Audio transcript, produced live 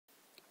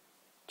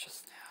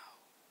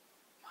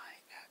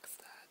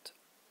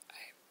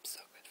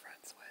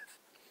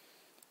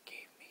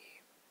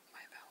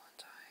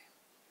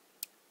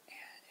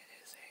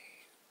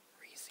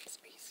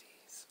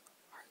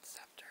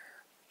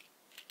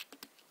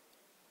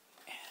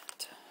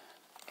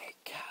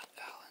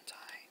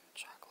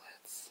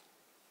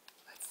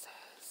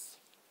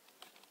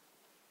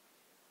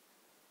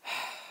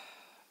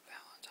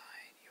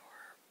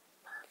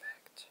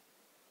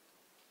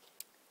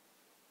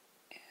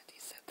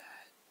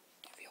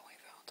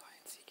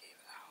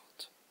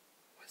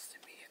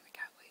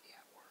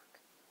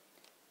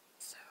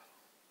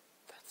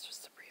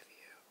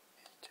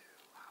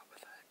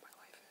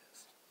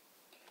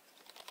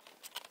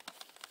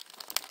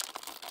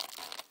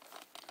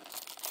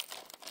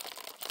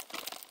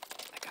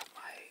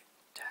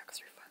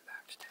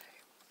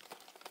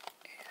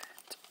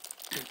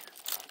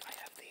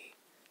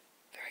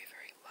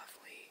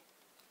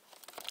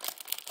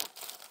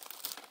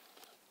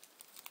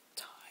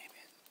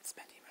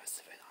most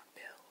of it on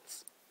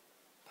bills.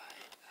 But,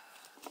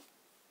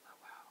 oh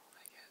wow,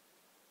 I get,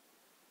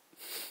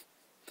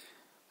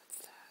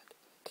 that's sad.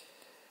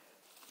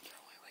 There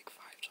are only like 5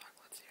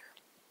 chocolates here.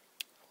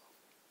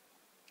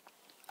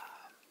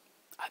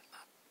 I'm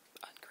not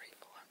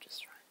ungrateful, I'm just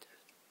trying to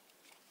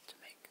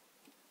make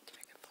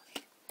it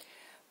funny.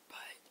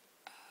 But,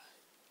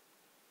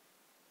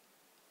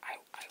 I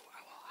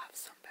will have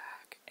some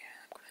back, and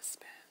I'm gonna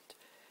spend,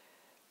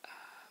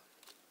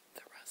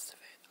 the rest of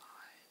it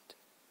on,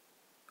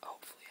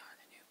 hopefully on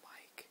a new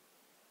mic,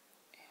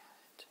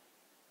 and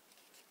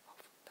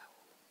hopefully that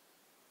will,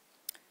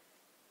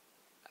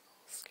 I'm a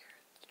little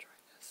scared to try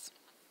this.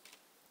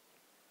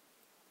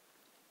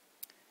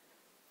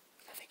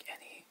 I think I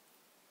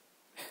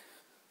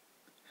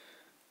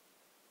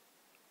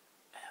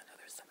don't know,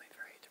 there's something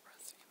very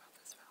depressing about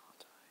this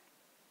Valentine.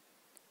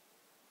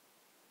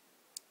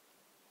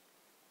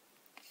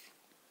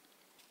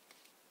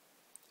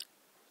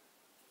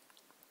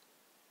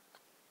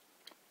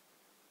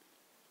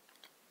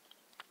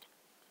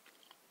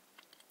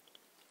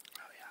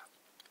 Oh yeah.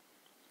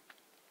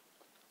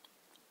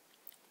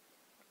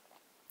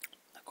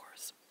 Of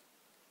course,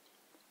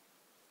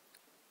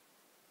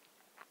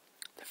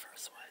 the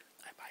first one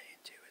I bite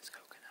into is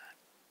coconut.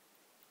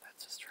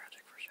 That's just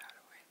tragic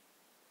foreshadowing.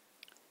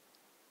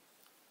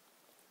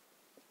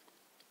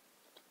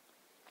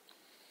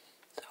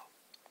 So,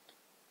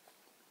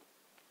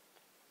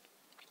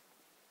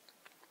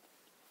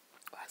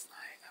 last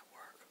night at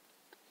work,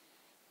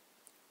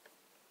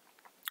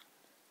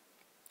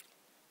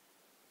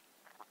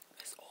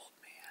 this old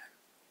man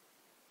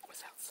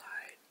was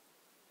outside,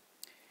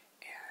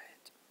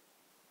 and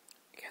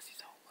I guess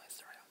he's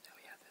homeless, or I don't know.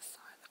 He had this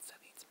sign that said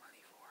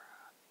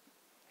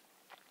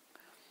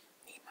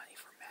need money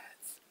for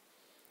meds.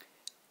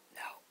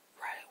 Now,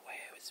 right away,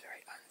 I was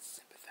very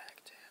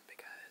unsympathetic to him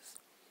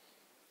because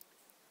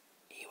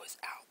he was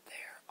out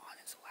there on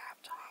his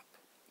laptop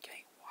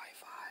getting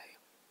Wi-Fi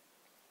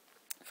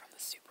from the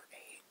Super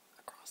 8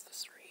 across the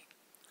street.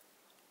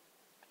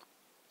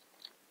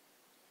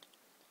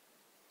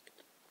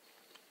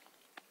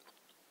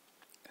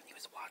 And he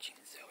was watching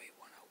Zoe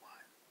 101.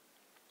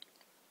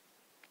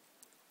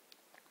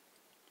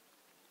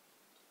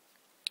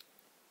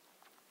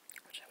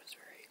 Which I was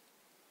very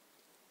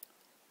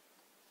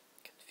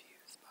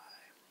confused by.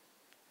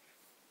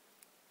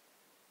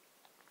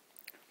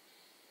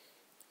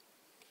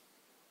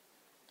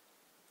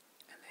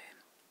 And then,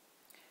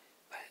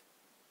 but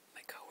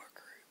my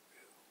coworker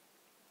who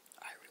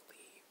I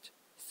relieved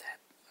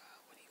said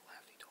when he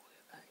left, he told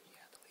him that he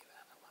had to leave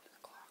at 11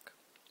 o'clock.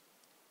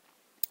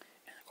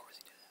 And of course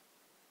he didn't.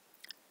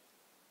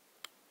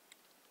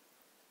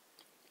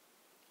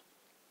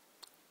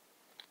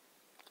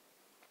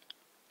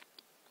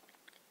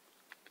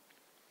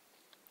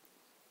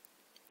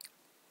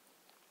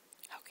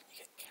 How can you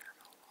get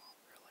caramel wrong,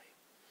 really?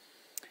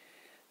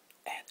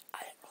 And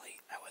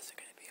I wasn't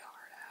going to be a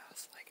hard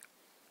ass. Like,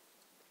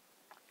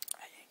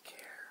 I didn't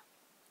care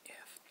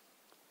if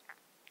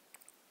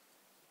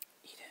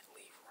he didn't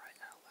leave right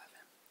at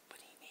 11,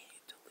 but he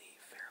needed to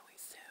leave fairly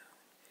soon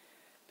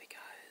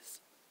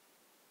because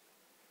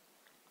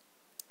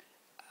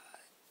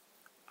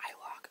I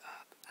lock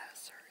up at a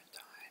certain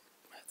time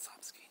when it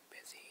stops getting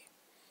busy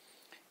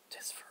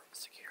just for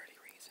security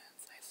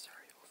reasons. I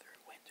started to go through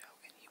a window,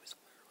 and he was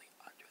literally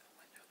under the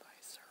window that I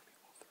started to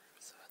go through,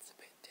 so that's a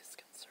bit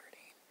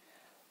disconcerting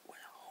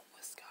when a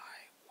homeless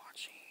guy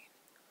watching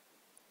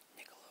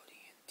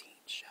Nickelodeon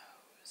teen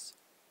shows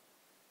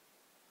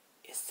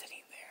is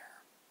sitting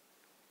there.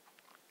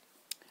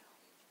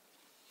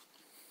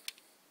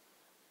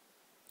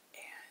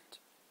 And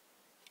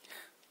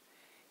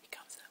he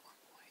comes in at one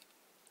point,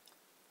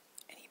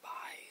 and he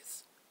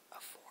buys a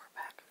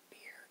 4-pack of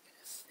beer in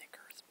a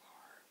Snickers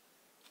bar.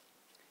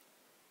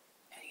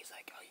 And he's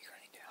like, oh, you're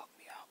gonna need to help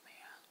me out,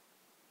 man.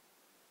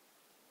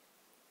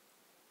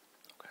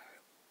 Okay.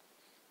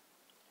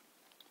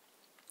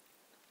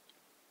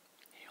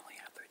 He only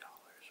had $3.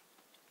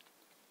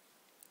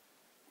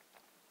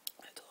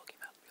 I had to look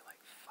him out to be like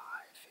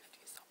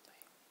 $5.50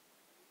 something.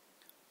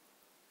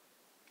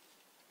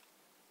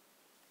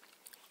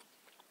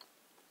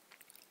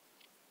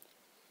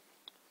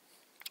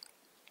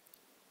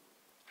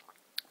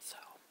 So,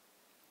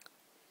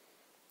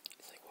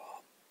 it's like,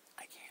 well,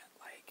 I can't,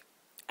 like,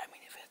 I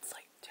mean, if it's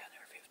like 10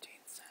 or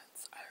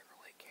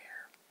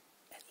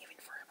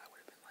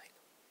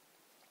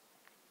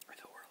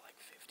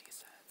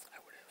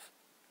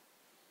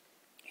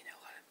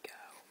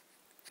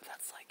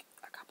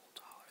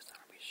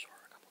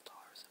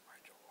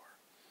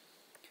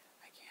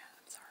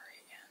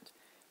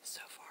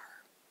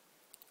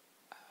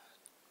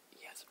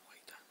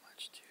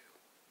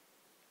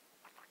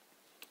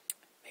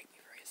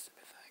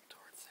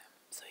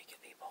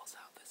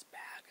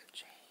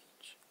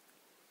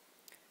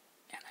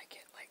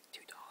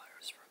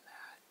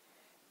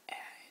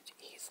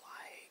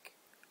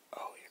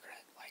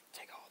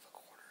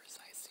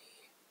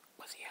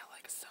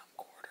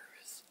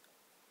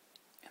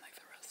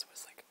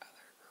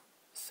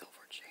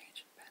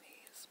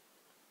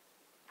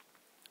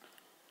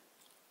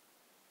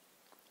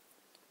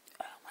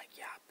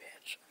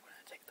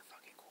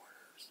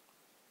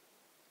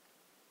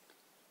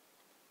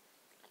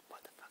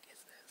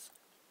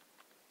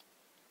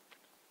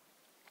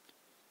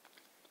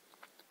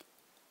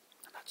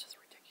which is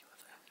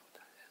ridiculous. I don't know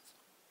what that is.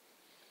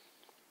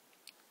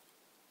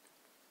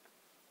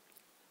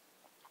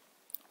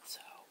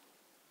 So,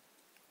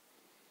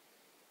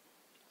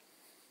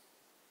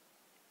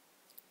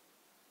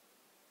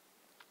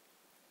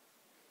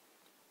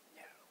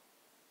 no.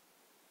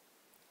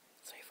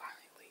 So he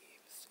finally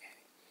leaves, and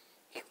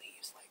he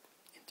leaves like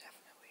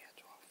indefinitely at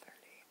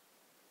 12:30.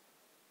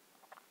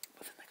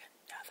 But then like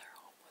another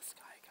homeless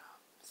guy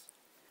comes.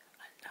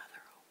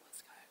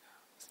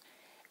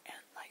 And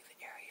like the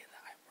area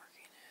that I'm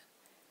working in,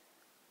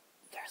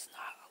 there's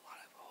not a lot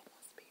of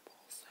homeless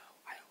people, so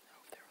I don't know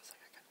if there was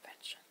like a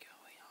convention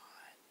going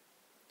on,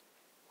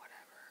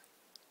 whatever,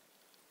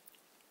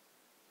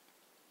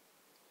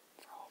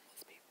 for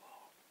homeless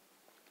people.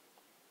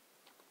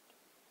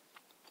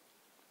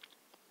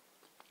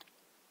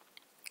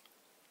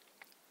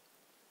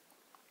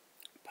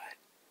 But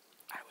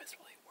I was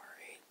really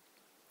worried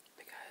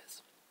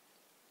because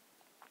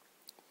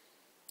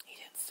he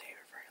didn't stay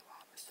for very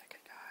long, the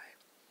second guy,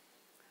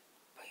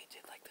 but he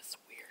did like this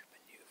weird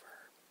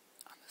maneuver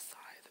on the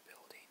side of the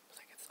building. It was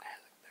like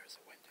there was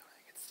a window and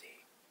I could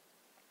see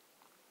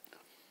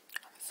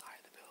on the side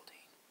of the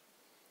building,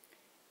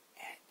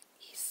 and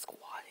he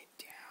squatted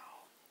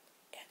down,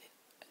 and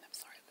I'm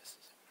sorry, this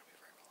isn't going to be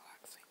very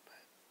relaxing,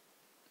 but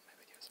my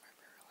videos aren't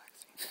very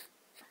relaxing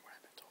from what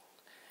I've been told.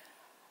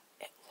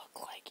 It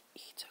looked like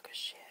he took a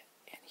shit,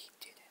 and he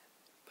didn't,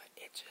 but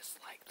it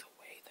just like the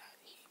way that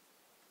he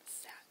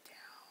sat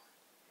down,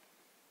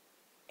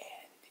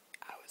 and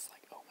I was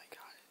like, oh my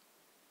god,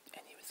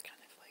 and he was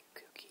kind of like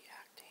kooky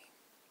acting.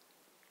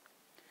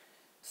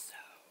 So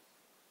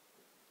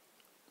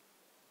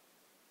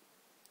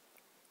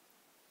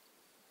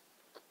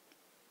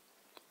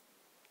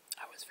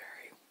I was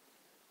very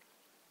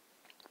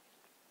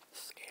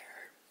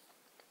scared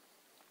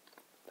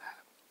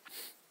that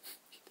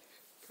he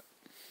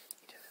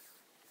didn't.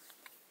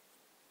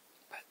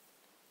 But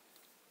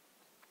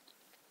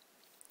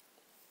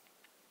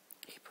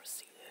he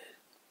proceeded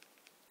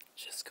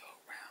to just go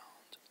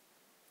around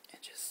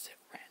and just sit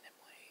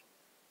randomly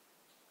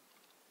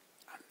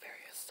on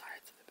various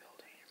sides of the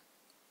building.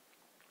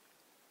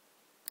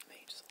 And then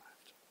he just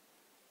left.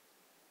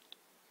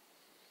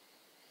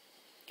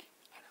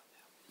 I don't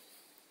know.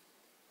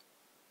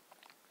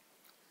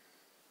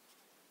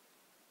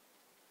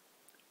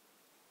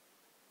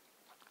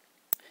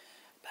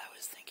 But I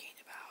was thinking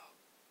about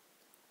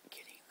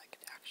getting like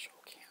an actual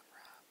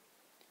camera,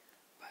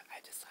 but I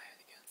decided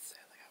against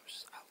it. Like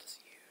I'll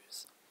just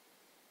use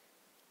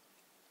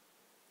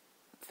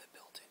the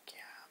built-in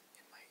cam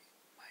in my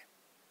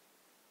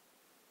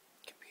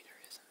computer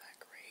isn't that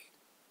great,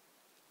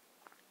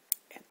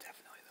 and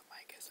definitely the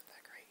mic isn't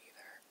that great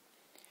either.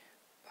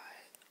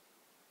 But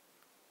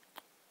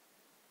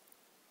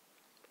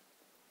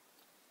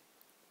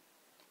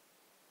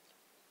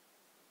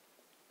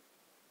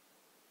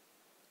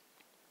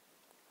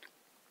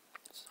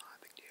it's not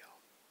a big deal.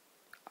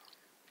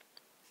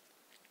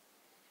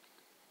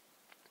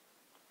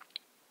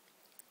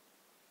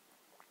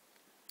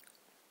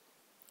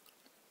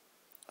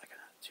 Like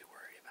I'm not too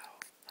worried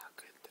about how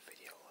good the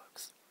video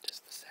looks,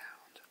 just the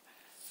sound.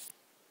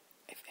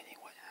 If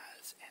anyone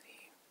has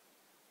any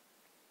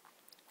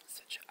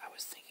I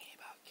was thinking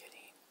about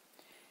getting,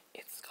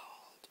 it's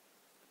called,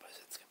 because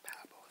it's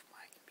compatible with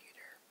my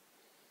computer.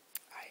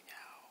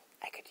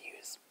 I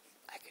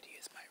could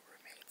use my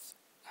roommate's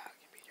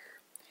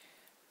computer,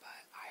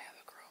 but I have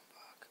a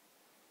Chromebook,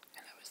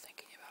 and I was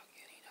thinking about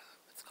getting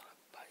what's called a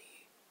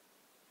Buddy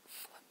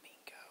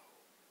Flamingo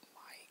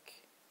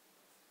mic,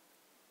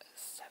 a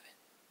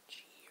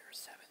 7G or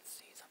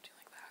 7C, something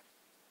like that.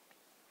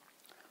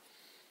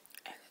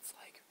 And it's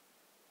like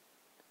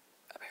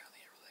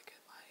apparently a really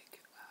good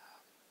mic,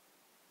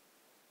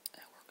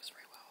 and it works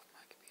very well with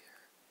my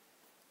computer.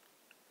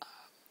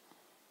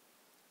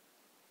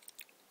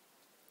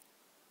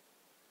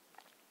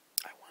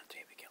 I wanted to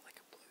maybe get like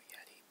a Blue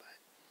Yeti, but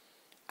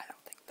I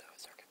don't think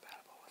those are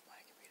compatible with my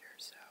computer,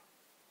 so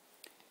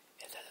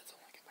it says it's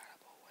only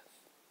compatible with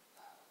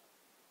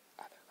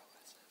other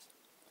OSs.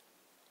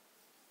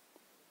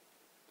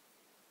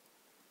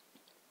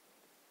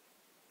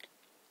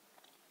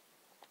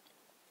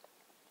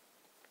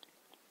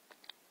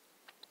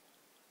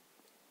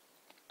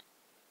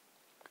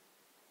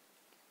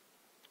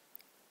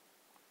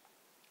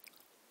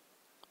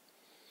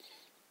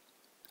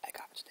 I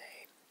got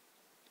today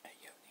a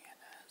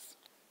Yoniana's,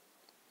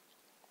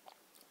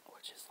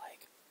 which is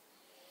like,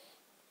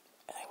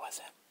 and I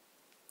wasn't,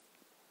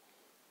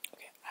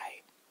 okay,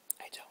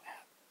 I don't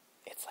have,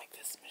 it's like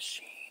this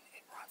machine,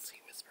 and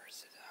Ronski was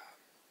versus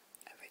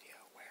a video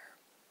where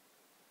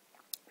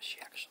she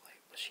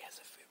has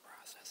a food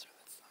processor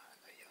that's not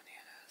a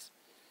Yoniana's,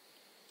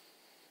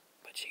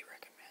 but she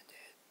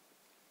recommended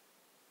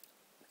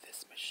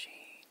this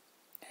machine,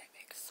 and it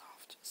makes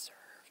soft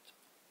served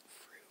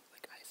fruit,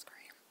 like ice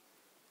cream.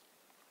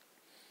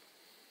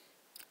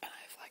 And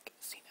I've like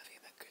seen nothing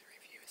but good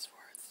reviews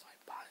for it, so I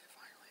bought it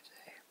finally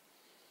today.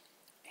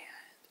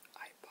 And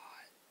I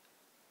bought,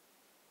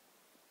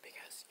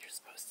 because you're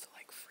supposed to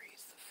like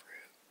freeze the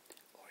fruit